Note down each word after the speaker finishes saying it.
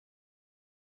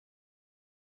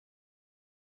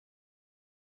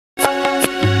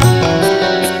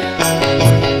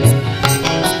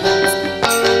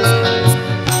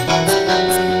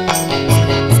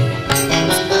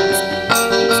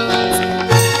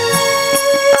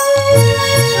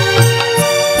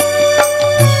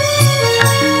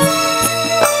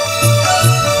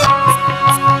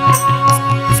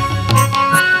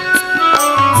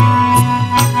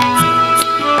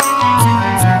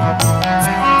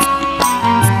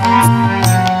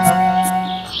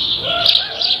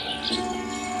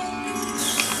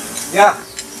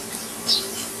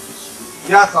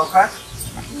या सावकार.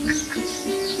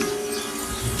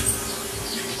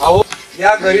 अहो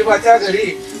या गरीबाच्या घरी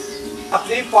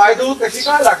आपली पायदूळ कशी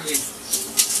काय लागली?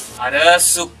 अरे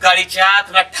सुकाळीच्या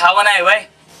तुला ठाव नाही वय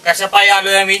कशा पायी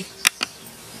आलोय आम्ही?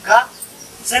 का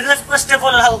सगळं स्पष्ट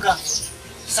बोलायला हवं का?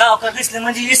 सावकार दिसले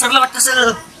म्हणजे विसरलं वाटतं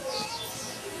सगळं.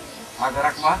 अगं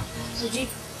रखमा तुझी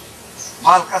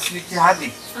मालकासनीची हादी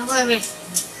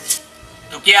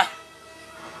तू क्या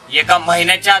एका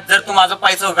महिन्याच्या आत जर तू माझं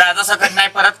पैसा व्याजासकट नाही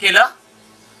परत केलं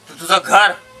तर तुझं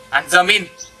घर आणि जमीन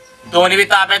दोन्ही बी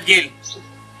ताब्यात घेईल.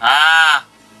 हा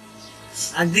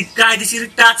अगदी कायदेशीर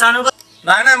टाच आणू.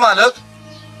 नाही नाही मालक,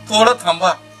 थोडं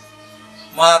थांबा.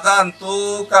 माझा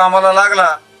अंतू कामाला लागला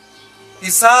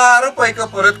ती सारं पैक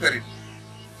परत करीन.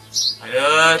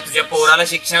 अरे तुझ्या पोराला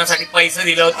शिक्षणासाठी पैसे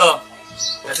दिलं होतं,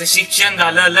 त्याचं शिक्षण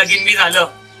झालं, लगीन बी झालं,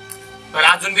 पण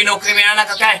अजून बी नोकरी मिळाला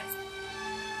का काय?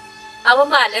 अहो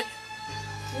मालक,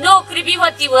 नोकरी बी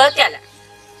होती व त्याला,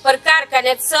 पर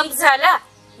कारखान्यात संप झाला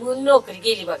म्हणून नोकरी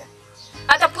गेली बघा.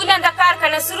 आता पुन्हा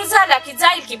कारखाना सुरू झाला की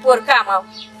जाईल की पोर कामाव.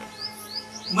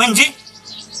 म्हणजे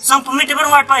संप मिठेवर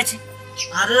वाट पाहायची?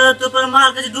 अरे तो पण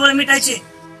मालकाचे डोळे मिटायचे.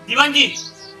 दिवाणजी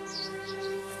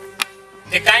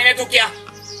ते काय नाही तू क्या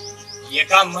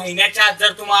एका महिन्याच्या आत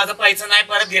जर तू माझं पैसा नाही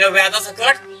परत दिलं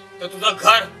व्याजासकट तर तुझं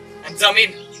घर आणि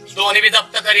जमीन दोन्ही बी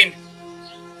जप्त करीन.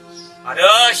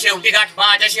 अरे शेवटी गाठ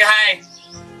माझ्याशी हाय.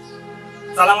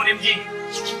 चला मुलीमजी.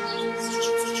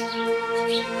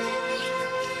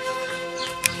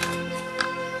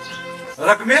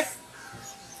 रकमे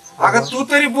अगं तू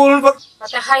तरी बोलून बघ.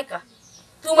 आता हाय का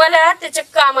तुम्हाला त्याच्या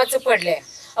कामाचं पडलंय?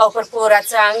 अहो पण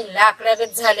पोराचं अंग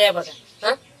लाकडागत झालंय बघा.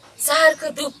 हा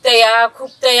सारखं दुखतया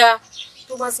खुपतया.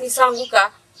 तुम्हाला सांगू का,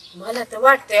 मला तर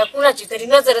वाटतंय कुणाची तरी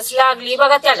नजरच लागली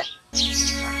बघा त्याला.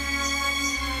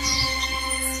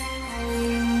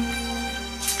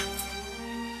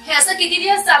 हे असं किती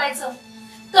दिवस चालायचं?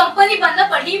 कंपनी बंद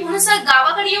पडली म्हणून सर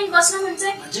गावाकडे येऊन बसणं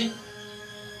म्हणजे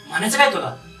म्हणायचं काय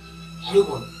तुला? हळू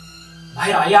बोल.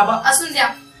 बाहेर आई आबा असून द्या.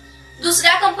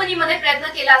 दुसऱ्या कंपनीमध्ये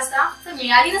प्रयत्न केला असता तर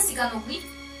मिळाली नसती का नोकरी?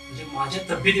 म्हणजे माझ्या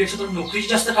तब्येतीपेक्षा तर नोकरीची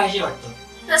जास्त काळजी वाटतं.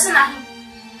 तसं नाही.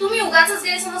 तुम्ही उगाच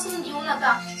गैरसमज करून घेऊ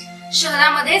नका.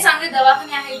 शहरामध्ये चांगले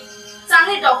दवाखाने आहेत,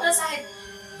 चांगले डॉक्टर्स आहेत,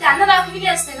 त्यांना दाखविले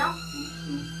असते ना.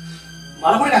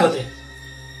 मला पण काय होते?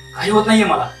 काही होत नाहीये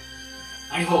मला.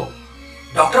 आणि हो,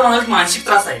 डॉक्टर म्हणाले मानसिक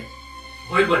त्रास आहे.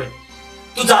 होईल बरे.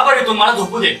 तू जा बरे, तू मला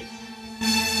झोपू दे.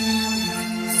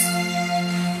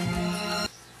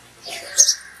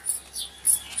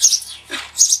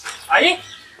 आई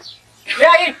हे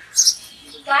आई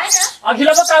काय ना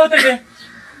अखिला बघ काय होतं ते.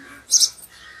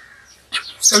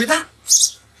 कविता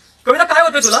कविता काय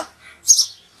होतंय तुला?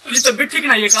 तुझी तब्येत ठीक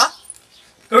नाहीये का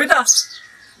कविता?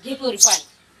 घे पोरी पाणी.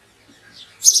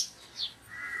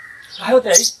 काय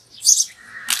होतंय आई?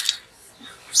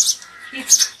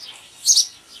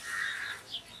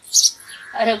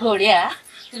 अरे घोड्या,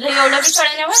 तुला एवढं बी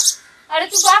कळलं? अरे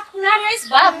तू बाप होणार आहेस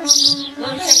बाप.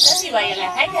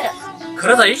 काय करा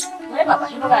खरंच आई? नाही बाबा.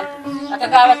 हे बघा आता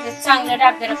गावातले चांगल्या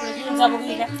डॉक्टराकडे घेऊन जा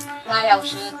बघूया काय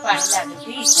औषध पाणी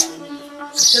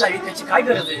लागेल. आई त्याची काय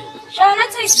गरज आहे?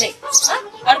 शहराच आहेस नाही.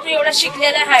 अरे तू एवढा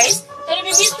शिकलेला आहेस तरी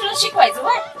मीच तुला शिकवायचं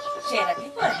बा. शहरातली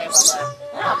पोर आहे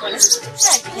बाबा, आपणच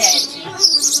काळजी घ्यायची.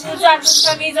 तू जातोस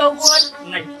का मी जाऊ बोल?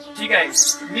 नाही ठीक आहे,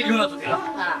 मी घेऊन येतो तिला.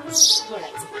 हा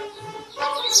बोलायचं.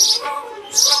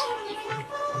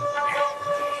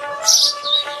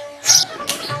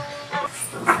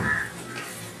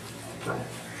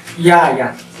 या या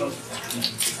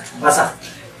बसा.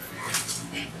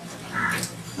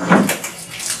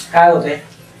 काय होते?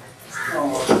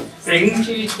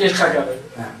 प्रेग्नन्सी टेस्ट साठी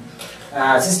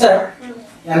सिस्टर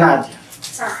यांना आज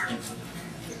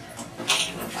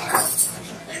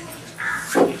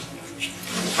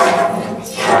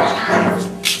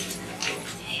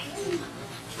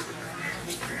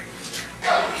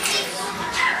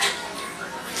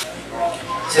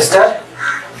सिस्टर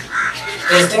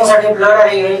टेस्टिंग साठी ब्लड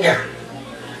आणि युरिन घ्या.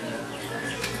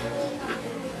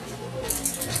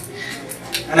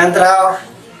 नंतर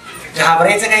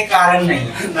घाबरायचं काही कारण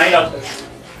नाही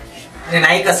डॉक्टर.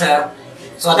 नाही कसं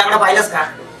स्वतःकडे पाहिलंच का?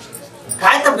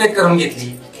 काय तब्येत करून घेतली?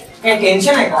 काही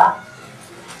टेन्शन आहे का?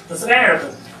 तसं काय नाही डॉक्टर.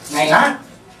 नाही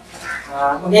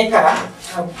ना? मग एक करा,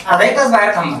 अर्धा एक तास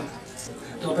बाहेर थांबा.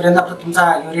 तोपर्यंत आपलं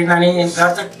तुमचा युरिन आणि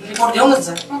ब्लडचा रिपोर्ट घेऊनच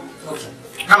जा.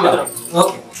 ओके थांबा.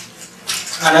 ओके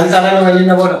आनंद झाला ना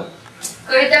वहिनींना बोलव.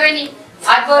 कविता वहिनी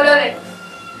आज बोलवले.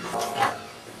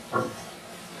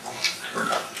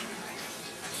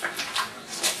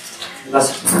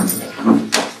 बस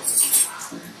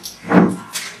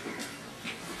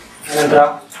अनंतराव,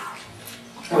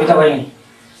 कविता बहिणी,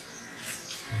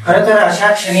 खरं तर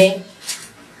अशा क्षणी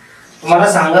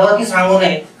तुम्हाला सांगावं की सांगू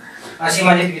नये अशी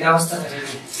माझी द्विधावस्था झालेली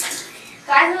आहे.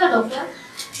 काय झालं डॉक्टर?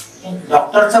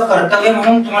 डॉक्टरचं कर्तव्य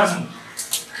म्हणून तुम्हाला सांगतो.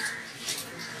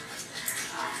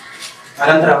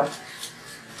 आनंदराव,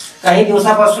 काही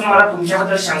दिवसापासून मला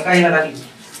तुमच्याबद्दल शंका यायला लागली.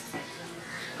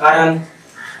 कारण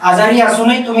आजारी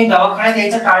असूनही तुम्ही दवाखान्यात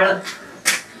यायचं टाळलं.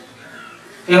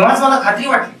 तेव्हाच मला खात्री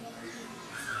वाटली.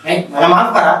 नाही, मला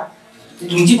माफ करा,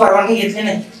 तुमची परवानगी घेतली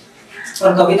नाही,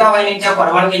 पण कविता वहिनींच्या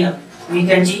परवानगीनं मी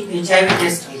त्यांची HIV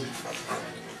टेस्ट केली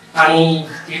आणि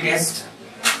ती टेस्ट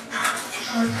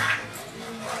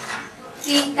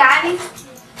काय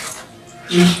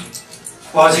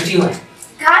पॉझिटिव्ह आहे.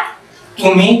 काय?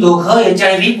 तुम्ही दोघं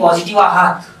HIV पॉझिटिव्ह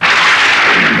आहात.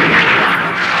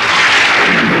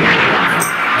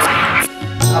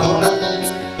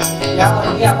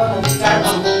 यावरती आपण उपचार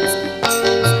करू.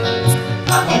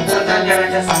 आधुनिक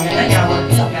तंत्रज्ञानाच्या सहाय्याने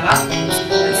यावरती आपल्याला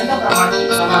प्रचंड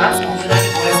प्रमाणात औषधाचे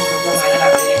गोळ्या उपलब्ध व्हायला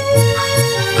लागलेले आहेत.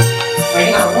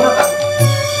 आणि घाबरू नका,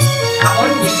 आपण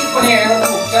निश्चितपणे यावर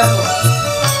उपचार करू.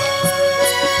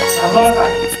 घाबरू नका.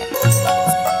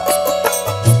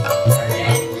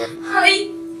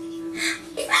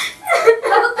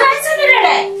 काय झालं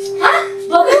रडाय?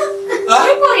 बघू हा?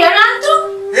 पोरी आणा तू.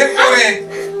 हे पोरे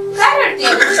काय रडते?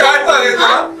 काय झालंय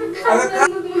तुला?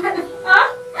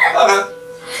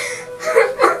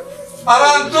 अरे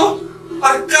अंतू,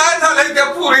 अरे काय झालंय त्या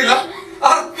पोरीला?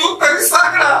 अरे तू तरी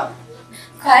सांग ना.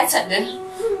 काय झालं?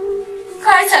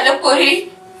 काय झालं पोरी?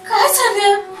 काय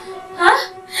झालं? हा?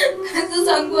 तू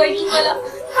सांगू आहे की मला?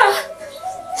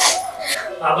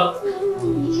 बाबा,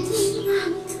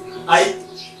 आई,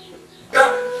 का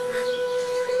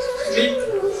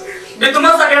मी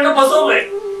तुम्हाला सगळ्यांना फसवलंय.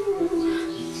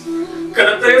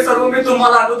 खरं तर हे सर्व मी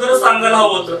तुम्हाला अगोदरच सांगायला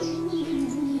हवं होतं.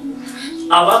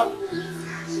 आबा,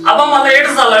 आबा मला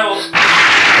एड्स झालाय हो.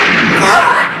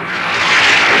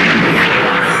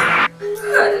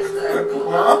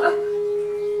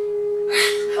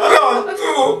 अरे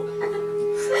अंतू,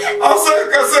 असं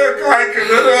कसं काय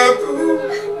केलं रे तू?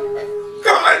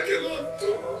 काय केलं तू?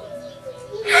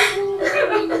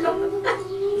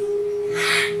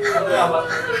 अरे आबा,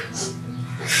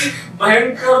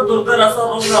 भयंकर दुर्धर असा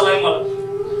रोग झालाय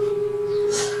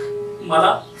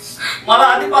मला मला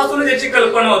आधीपासूनच याची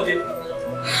कल्पना होती.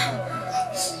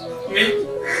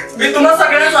 मी तुम्हा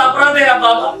सगळ्यांचा अपराध आहे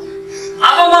बाबा.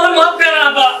 आबा मला माफ करा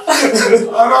आबा.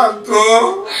 अरे तू,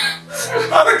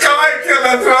 अरे काय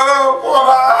केलं तुला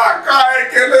पोरा? काय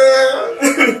केलं?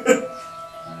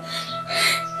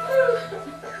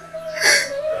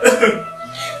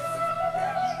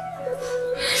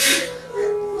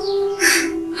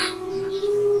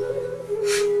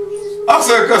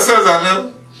 असं कसं झालं?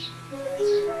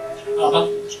 आबा,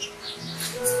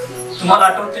 तुम्हाला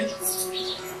आठवते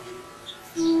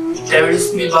त्यावेळेस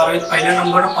मी 12वीत पहिल्या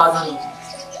नंबरनं पास झालो होतो.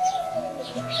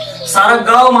 सारं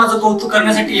गाव माझं कौतुक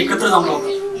करण्यासाठी एकत्र जमलं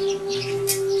होतं.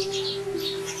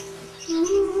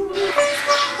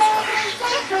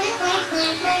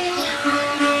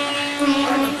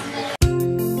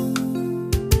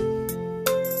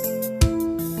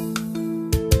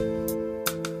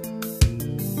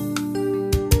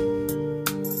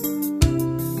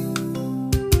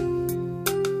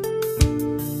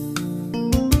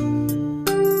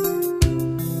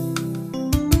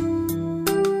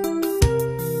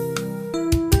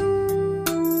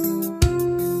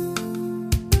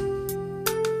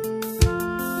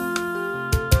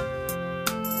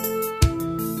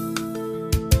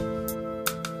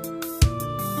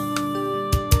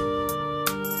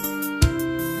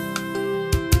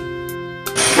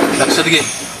 लक्षात घे,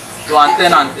 तो आणते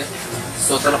ना आणते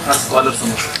स्वतःला फार स्कॉलर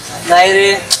समोर. नाही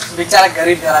रे, बिचारा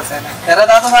गरीब घराचा आहे ना. करत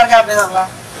आता मार का आपल्या आपला.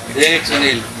 देख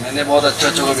सुनील, मैंने बहुत अच्छा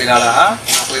को बिगाड़ा. हाँ,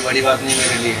 कोई बड़ी बात नहीं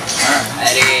मेरे लिए. हाँ.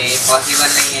 अरे पॉसिबल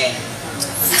नाही आहे.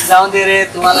 जाऊन दे रे,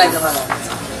 तुम्हाला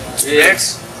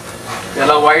एड्स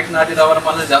त्याला वाईट नाटी लावायला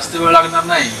मला जास्त वेळ लागणार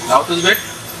नाही. लावतोच भेट.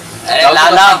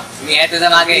 मी आहे तुझ्या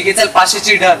मागे. चल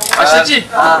 500ची डन. 500ची?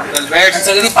 चल भेट.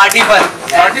 सगळी पार्टी पण.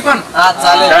 पार्टी पण? हा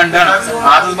चालेल. Done done.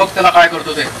 आजच बघ त्याला काय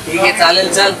करतो ते. ठीक आहे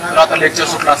चालेल. चल तुला आता लेक्चर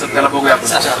सुटला असेल, त्याला बघूया आपण.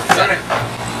 चल रे.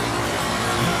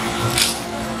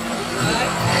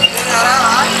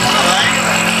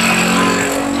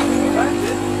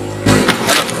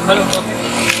 हॅलो.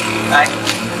 काय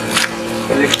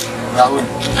राहुल,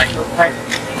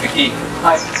 विकी,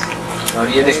 हाय. और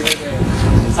ये देख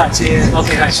 700.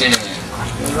 ओके.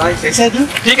 500.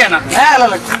 ठीक आहे ना. नाही आला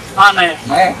लगता. हा नाही.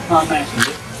 नाही. हा नाही.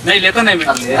 नाही लेतो नाही मी.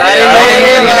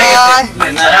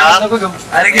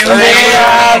 अरे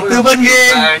तू पण घे.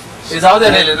 ते जाऊ दे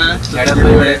रे खेड्यातलं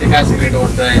वेळ आहे, ते काय सिगरेट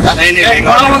ओढतंय.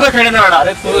 कोणाला म्हणतो खेड्यात वेळ?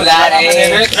 अरे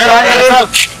तू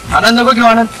आनंद नको घेऊ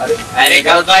आनंद. अरे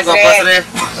गप्पा रे.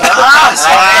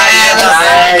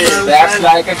 That's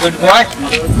like a good boy.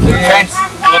 Friends.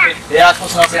 हे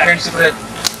आजपासून आपली फ्रेंडशिप राहील.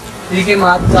 ठीक आहे, मग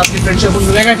आज आपली फ्रेंडशिप आपण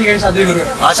वेगळ्या ठिकाणी साजरी करूया.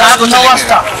 अच्छा 9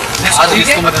 वाजता आज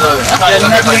डिस्कोमध्ये जाऊया.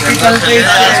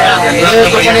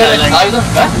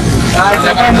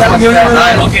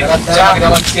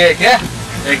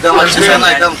 एकदम अच्छे से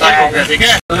ना, एकदम ठीक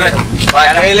है.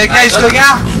 पहले क्या इसको क्या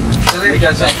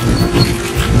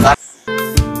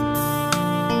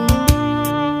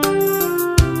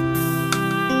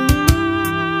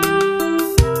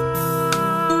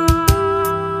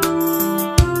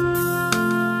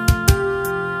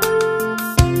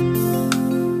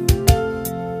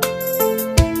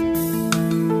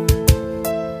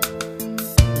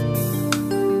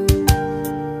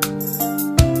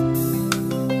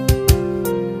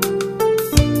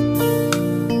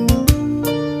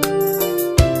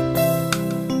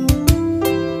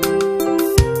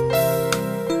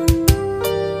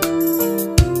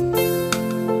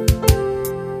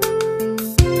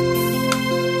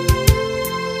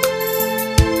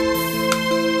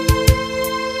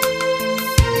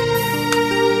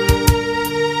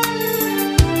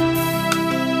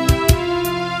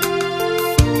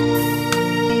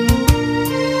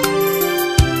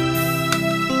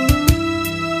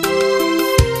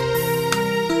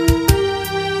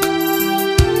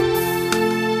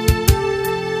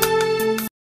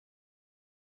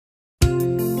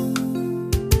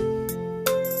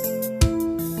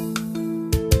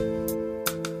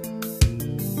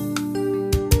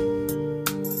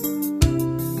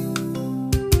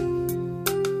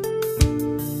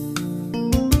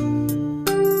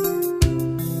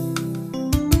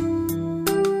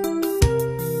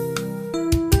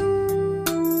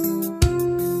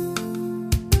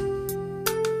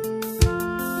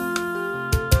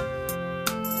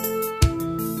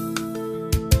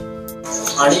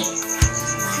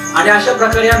आणि अशा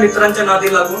प्रकारे या मित्रांच्या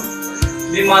नादी लागून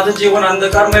मी माझं जीवन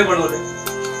अंधकारमय बनवलंय.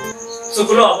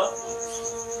 चुकलो आबा.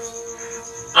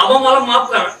 आबा मला माफ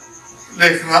करा.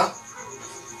 देखना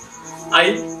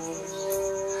आई,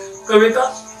 कविता,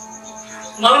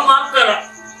 मला माफ करा.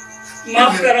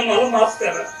 माफ करा, मला माफ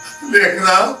करा.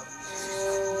 देखना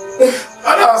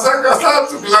अरे असा कसा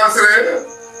चुकलास रे.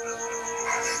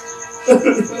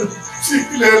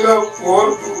 शिकलेला पोर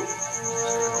तू.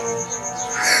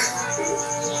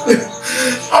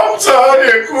 आमचा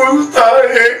एकुलता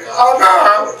एक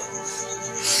आधार.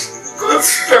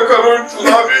 कष्ट करून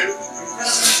तुला मी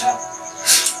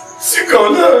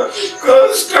शिकवलं.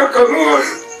 कष्ट करून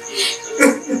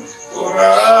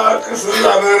पोरा कसं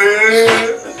झालं रे.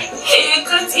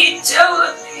 एकच इच्छा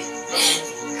होती,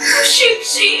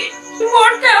 शिक्षित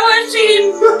मोठा होशील,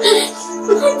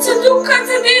 आमचं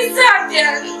दुःखाचं दिन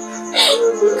जात्याल,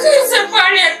 कर्ज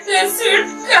पाण्यात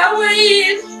सुटका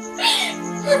होईल.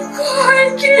 काय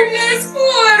केलंस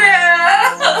पोरा.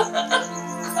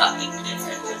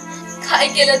 काय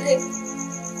केलं ते?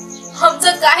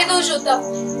 आमचा काय दोष होता?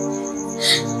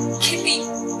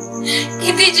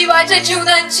 किती जीवाच्या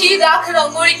जीवनांची राख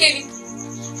रांगोळी केली.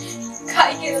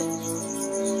 काय केलं?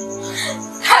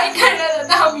 काय करणार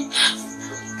आता आम्ही?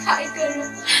 काय करणार?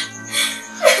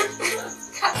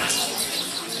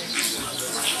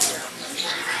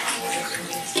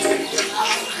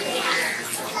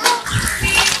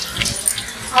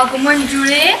 अगं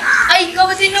मंजुळे,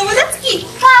 ऐकवते नवलच की.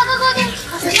 का ग गोदे,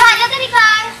 असं झालं तरी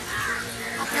काय?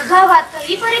 आपल्या गावात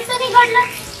काही परिस्थिती घडलं.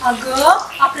 अगं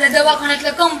आपल्या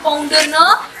दवाखान्यातल्या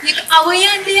कंपाऊंडरनं एक आवई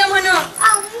आणली आहे म्हण.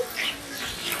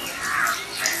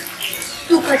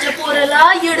 तुकाच्या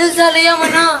पोराला येड झालंय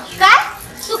म्हण. काय?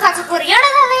 सुखाचं पोर येडं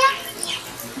झालं या?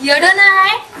 येड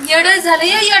नाही, येड झालंय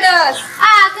येडच.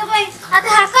 अगं बाई,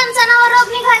 आता हा कंचनावर रोग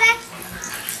निघालाय.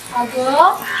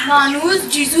 अगं माणूस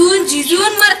जिजून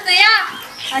जिजून मरतया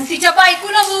आणि तिच्या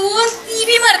बायकोला बघून ती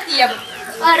बी मरतीय.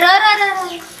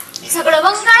 अरे सगळं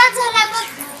बंगाळच झालंय बघ.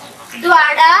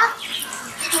 द्वाडा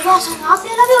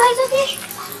आपल्याला बी व्हायचं ते.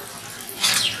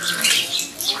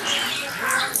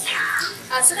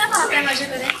 असं काय पाहताय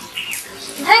माझ्याकडे?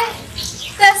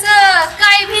 तसं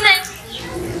काय भी नाही.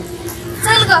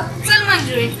 चल ग चल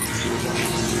मंजुळे.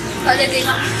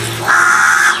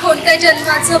 कोणत्या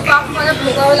जन्माचं पाप मला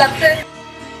भोगावं लागतंय.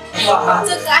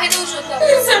 काय दोष होता?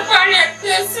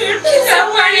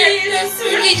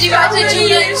 जीवाच्या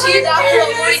जीवनाची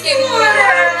दाखवणी केली.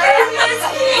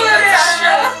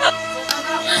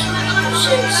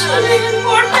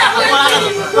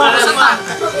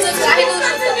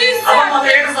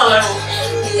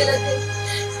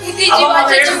 किती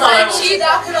जीवाच्या जीवनाची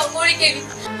दाख रंगोळी केली.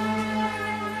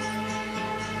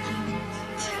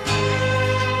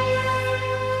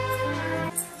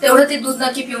 तेवढं ते दूध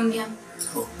नक्की पिऊन घ्या.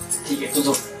 हो ठीक आहे, तू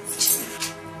झोप.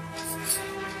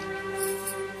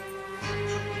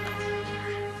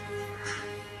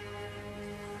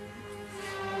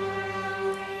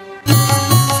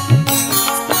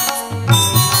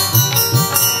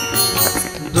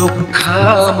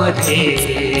 दुःखामध्ये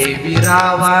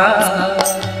विरावा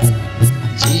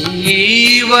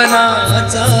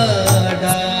जीवनाचा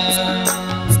डाव,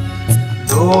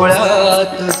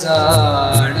 डोळ्यात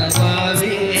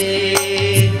जाणवावे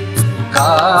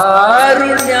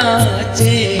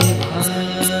कारुण्याचे भाव.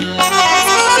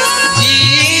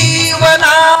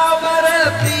 जीवनावर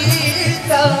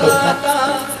प्रीतता,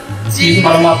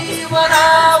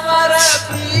 जीवनावर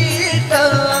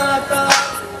प्रीतता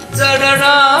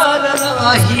जडणार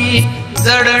नाही,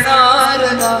 जडणार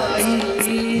नाही.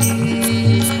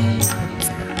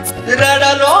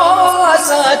 रडलो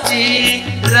असाची,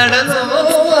 रडलो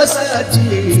असाची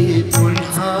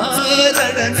पुन्हा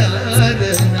रडणार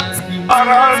नाही.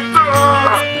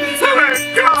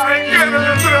 काय केलं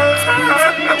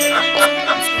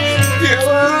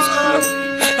देवा,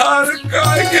 अरे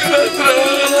काय केलं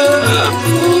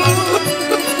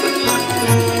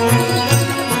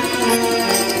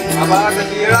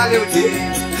आली होती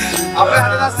आपल्या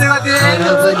हातात असते का ते.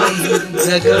 हरवली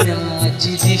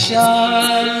जगण्याची दिशा,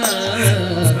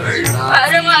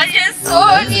 अरे माझे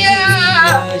सोनिया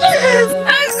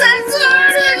असं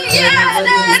सोडून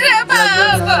गेला रे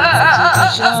बाबा.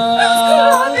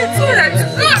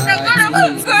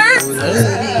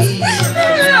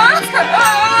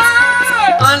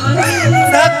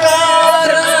 अंधकार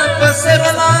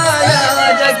पसरला या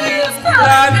जगी,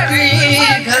 क्रांती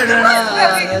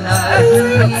घडणार नाही.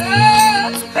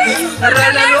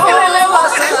 रडलो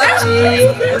असाची,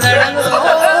 रडलो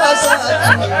असाची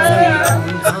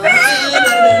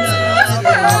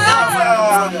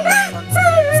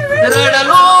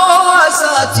रडलो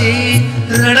असाची,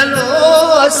 रडलो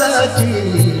असाची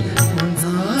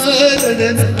पुन्हा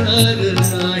रडणार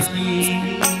नाही.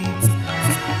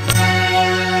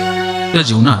 त्या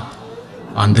जीवनात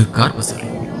अंधकार पसरला.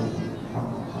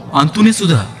 अंतुने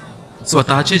सुद्धा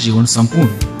स्वतःचे जीवन संपवून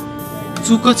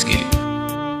चूकच केली.